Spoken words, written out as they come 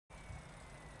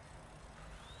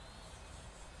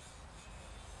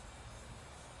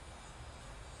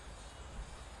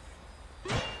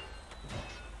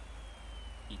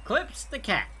Eclipse the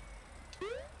cat.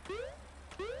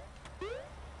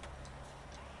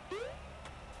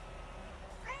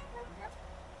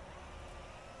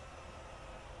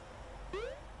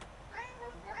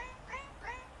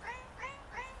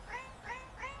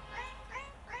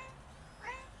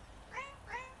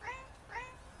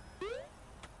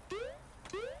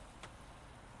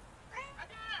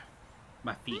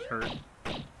 My feet hurt.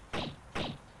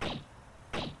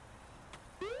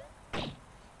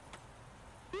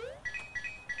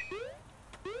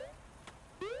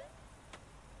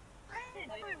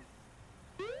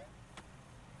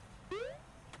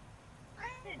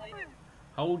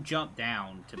 Hold jump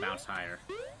down to bounce higher.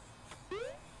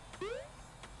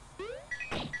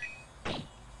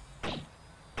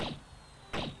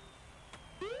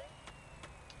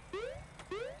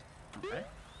 Okay.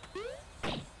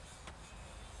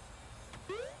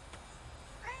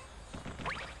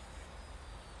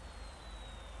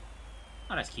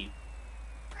 Oh, that's cute.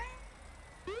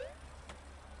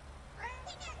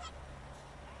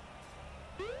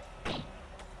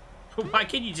 Why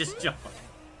can't you just jump?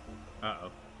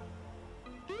 Uh-oh.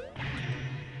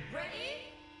 Ready?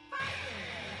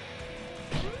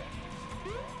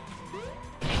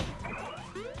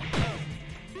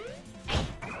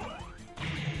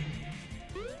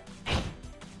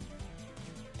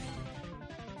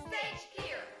 Stage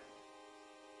clear.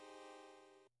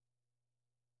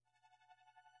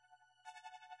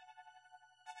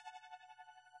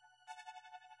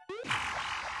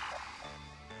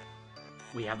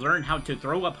 We have learned how to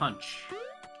throw a punch.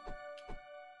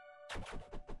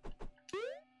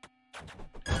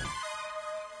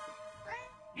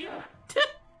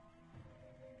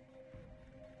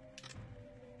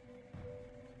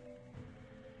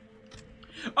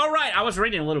 Alright, I was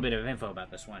reading a little bit of info about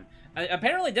this one.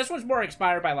 Apparently, this one's more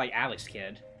inspired by, like, Alex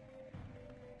Kidd.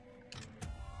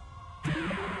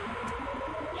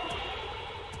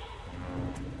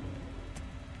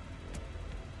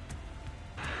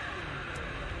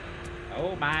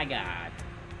 Oh my god.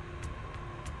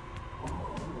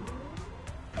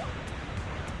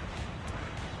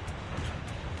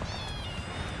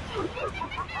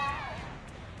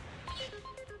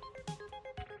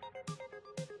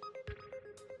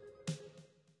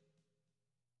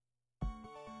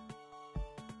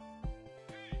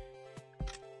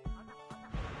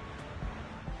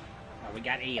 Oh, we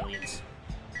got aliens.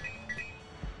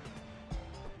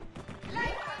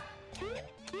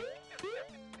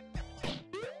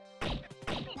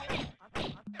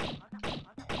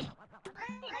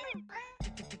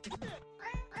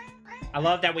 I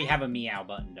love that we have a meow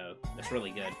button, though. That's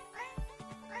really good.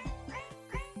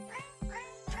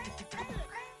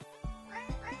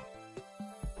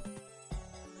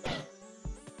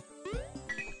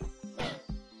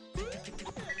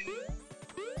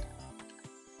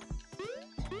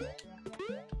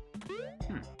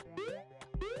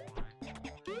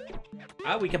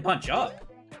 Oh, we can punch up.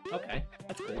 Okay,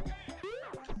 that's cool.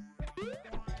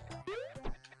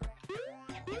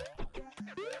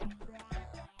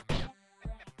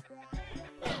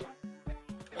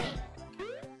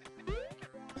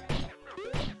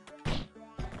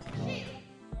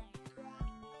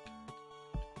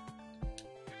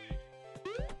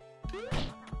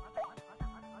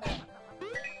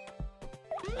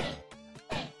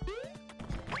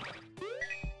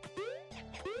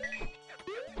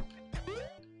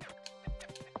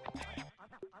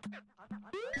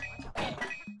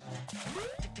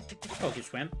 Oh, you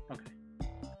swim? Okay.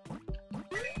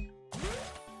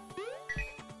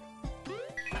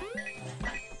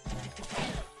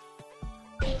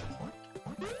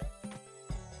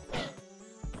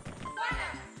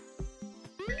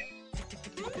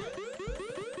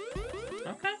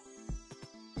 Okay.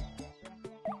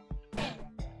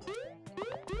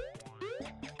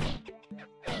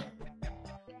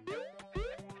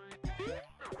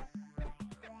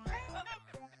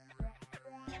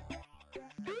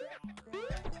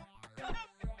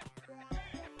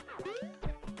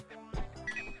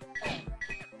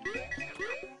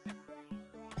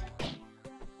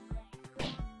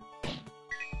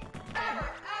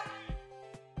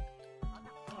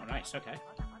 Oh, nice. Okay.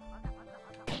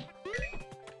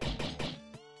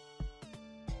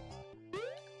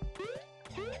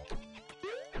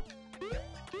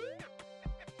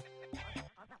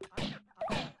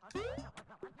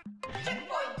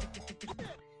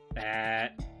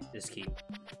 That is key.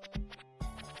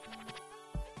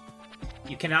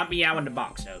 You cannot meow in the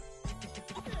box, though.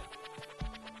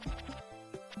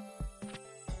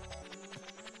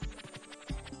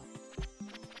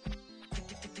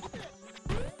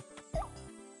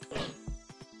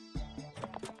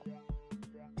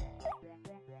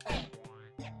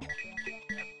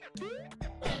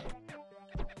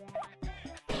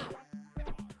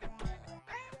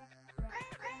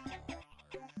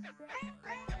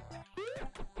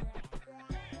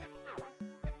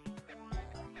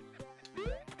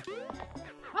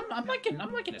 I'm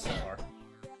liking it so far.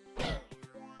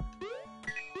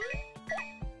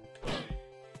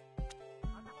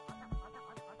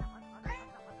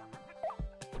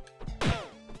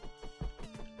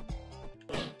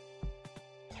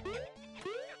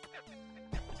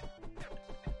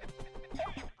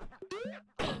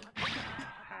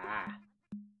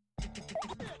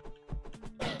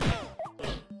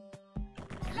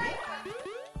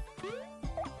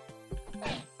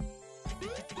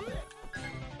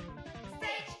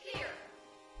 Stage clear.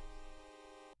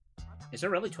 Is there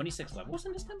really 26 levels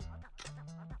in this thing?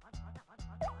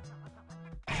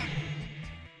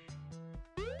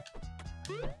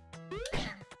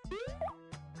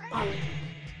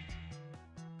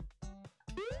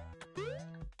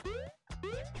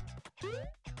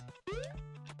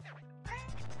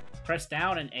 Press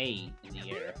down and A in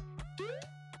the air.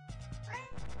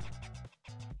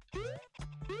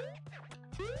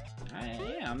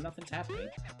 Yeah, nothing's happening.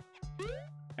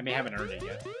 I mean, I haven't earned it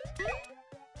yet.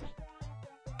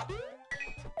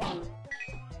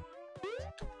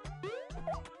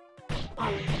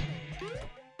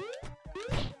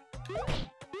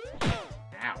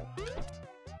 Ow.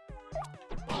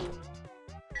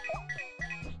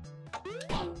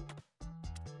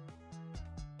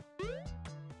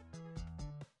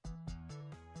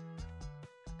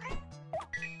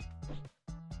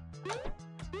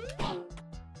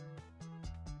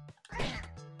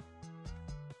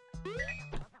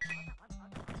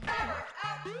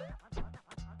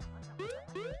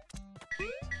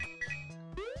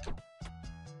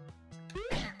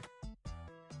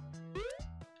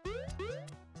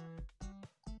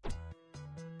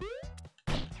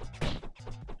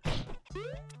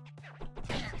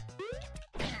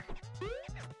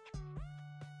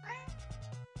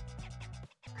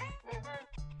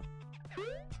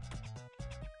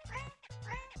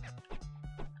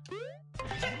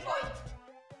 Checkpoint.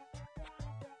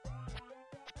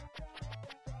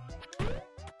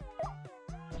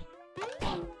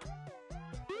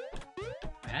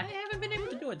 I haven't been able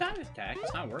to do a dive attack.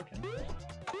 It's not working.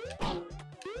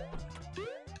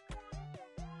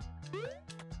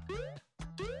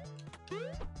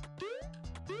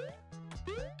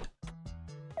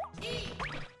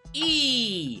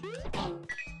 E!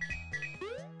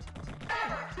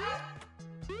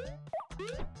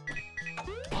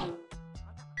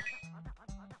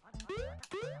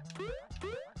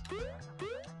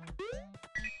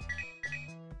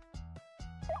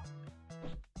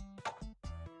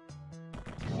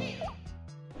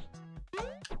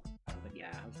 Yeah,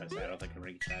 I was gonna say, I don't think I can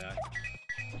reach that.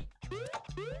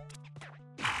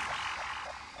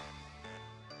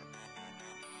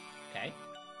 Okay.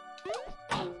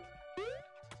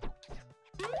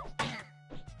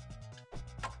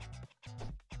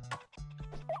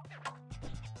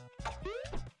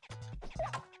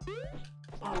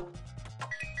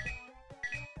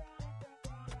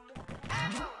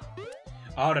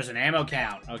 Oh, there's an ammo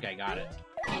count. Okay, got it.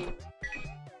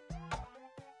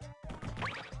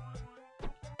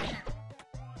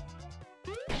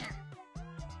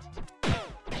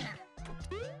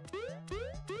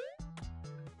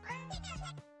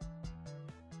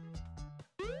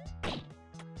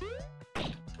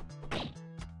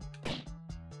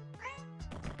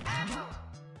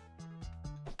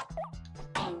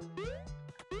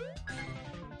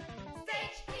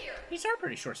 Stage clear. These are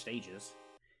pretty short stages.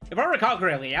 If I recall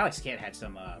correctly, Alex Kidd had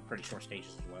some pretty short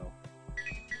stages as well.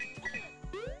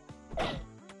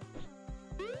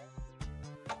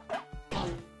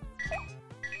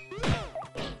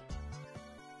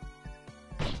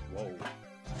 Whoa.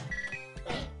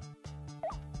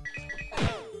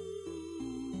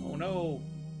 Oh no.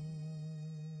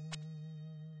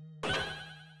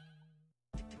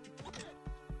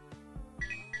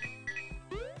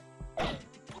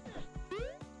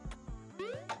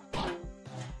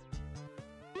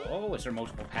 Oh, is there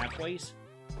multiple pathways?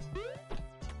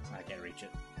 I can't reach it.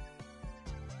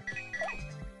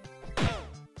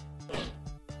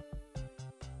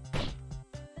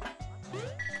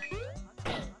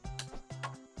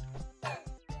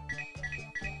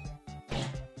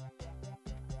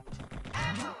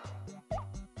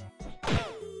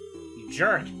 You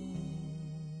jerk!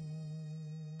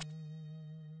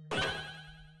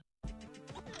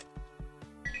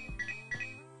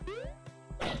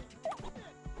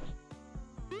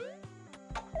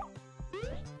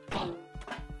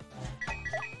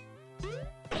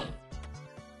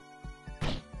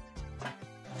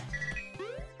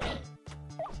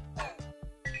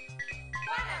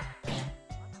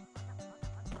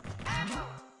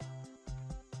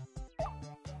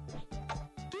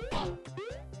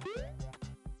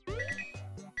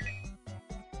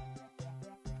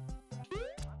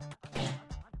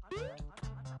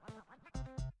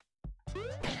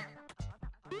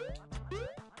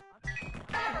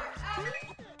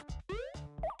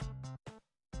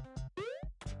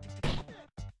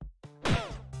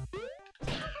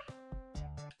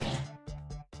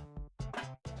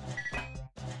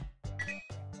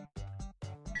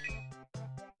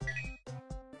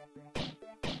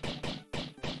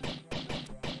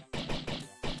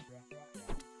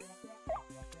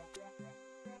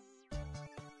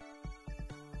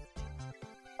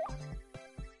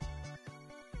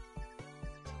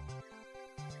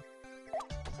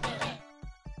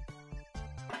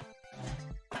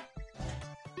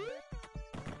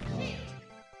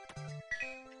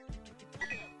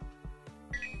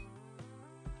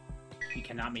 You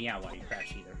cannot me out while you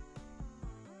crash either.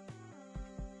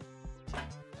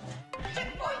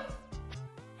 Checkpoint.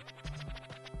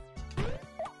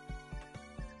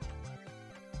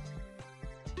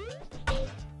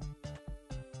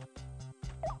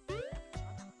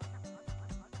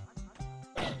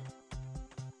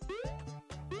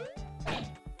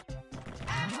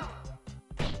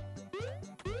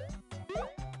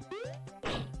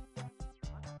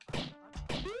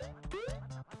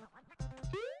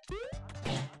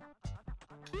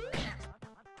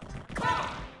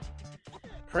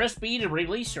 Press B to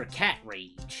release your cat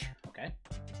rage. Okay.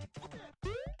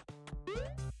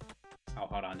 I'll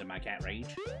hold on to my cat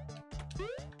rage.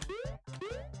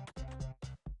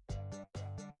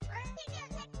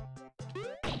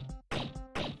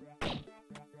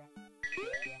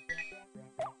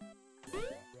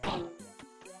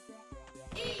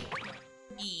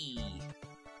 E.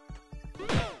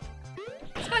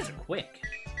 These guys are quick.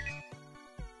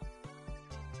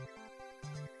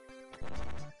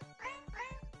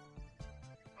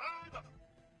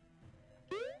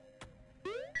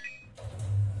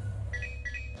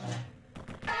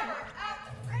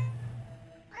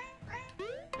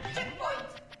 Checkpoint.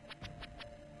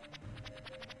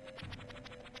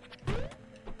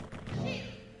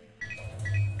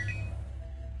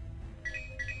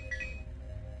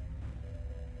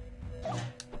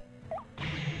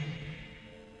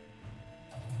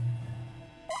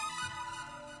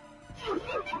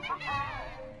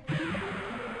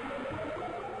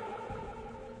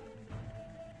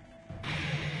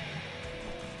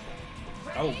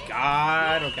 Oh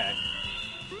God, okay.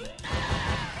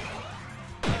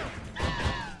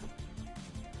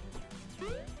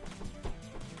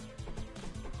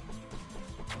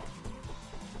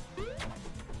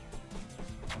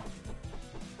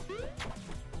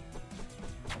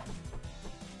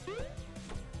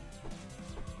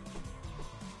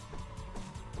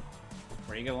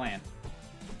 Where you gonna land?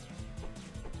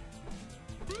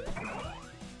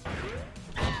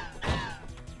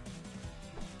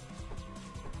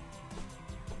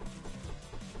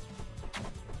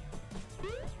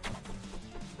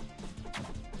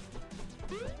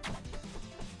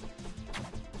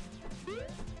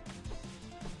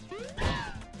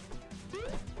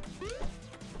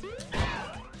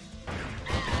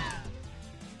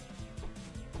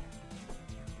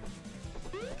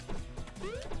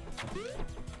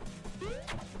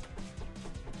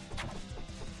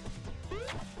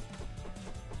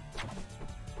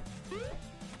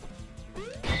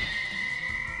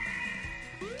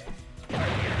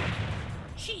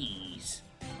 Jeez.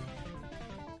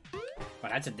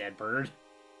 Well, that's a dead bird.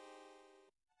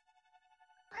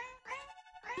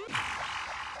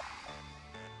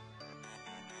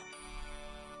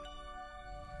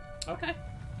 Okay.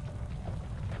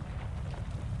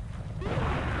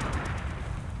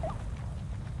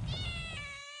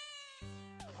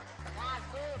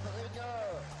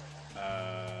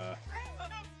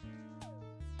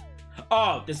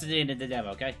 Oh, this is the end of the demo,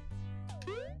 okay?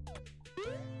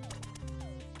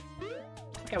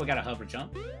 Okay, we got a hover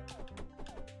jump.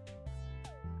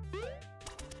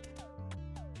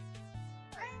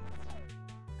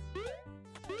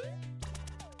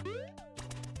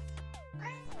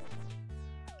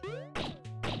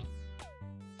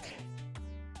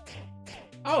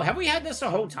 Oh, have we had this the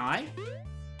whole time?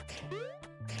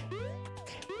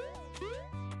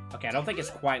 Okay, I don't think it's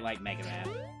quite like Mega Man.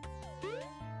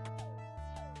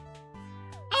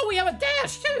 Oh, we have a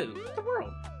dash, too! What the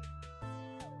world?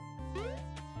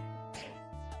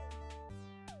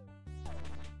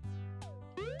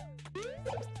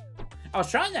 I was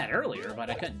trying that earlier, but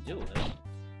I couldn't do it.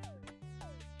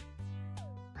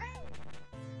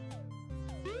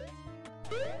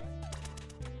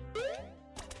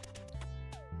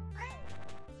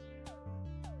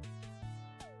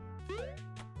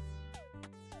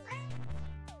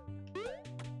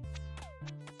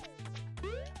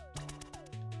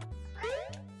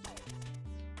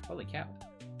 Holy cow.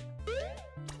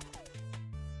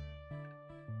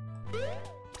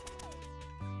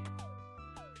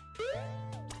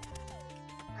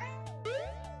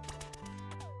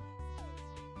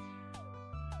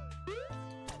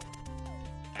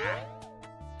 Ah.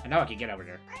 I know I can get over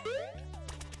there.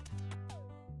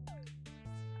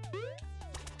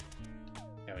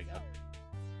 There we go.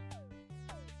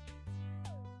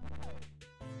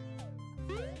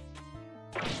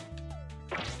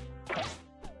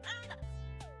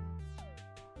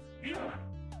 You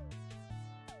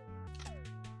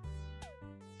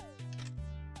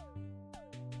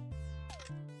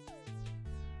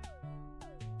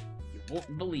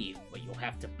won't believe, but you'll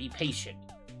have to be patient.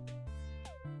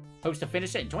 Hopes to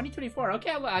finish it in 2024.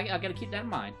 Okay, I gotta keep that in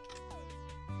mind.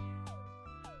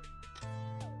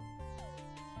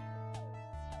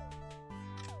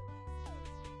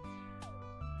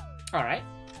 Alright.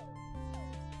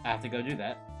 I have to go do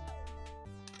that.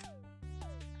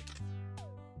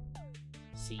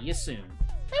 See you soon.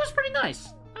 That was pretty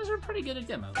nice. Those were pretty good at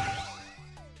demos.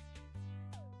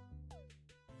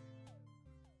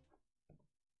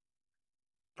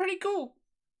 Pretty cool.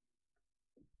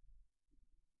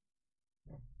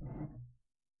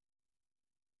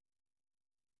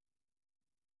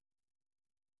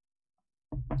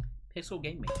 Pixel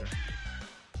Game Maker.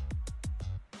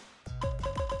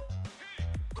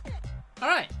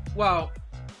 Alright, well,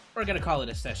 we're gonna call it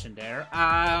a session there.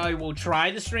 I will try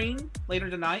the stream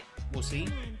later tonight. We'll see.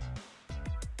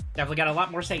 Definitely got a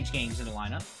lot more Sage games in the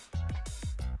lineup.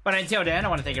 But until then, I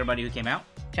want to thank everybody who came out.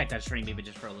 Check that stream even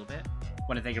just for a little bit. I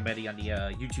want to thank everybody on the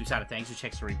YouTube side of things who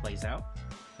checks the replays out.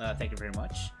 Thank you very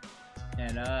much.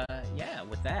 And yeah,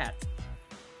 with that,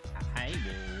 I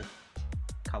will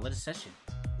call it a session.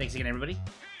 Thanks again, everybody.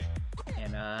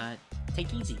 And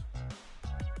take it easy.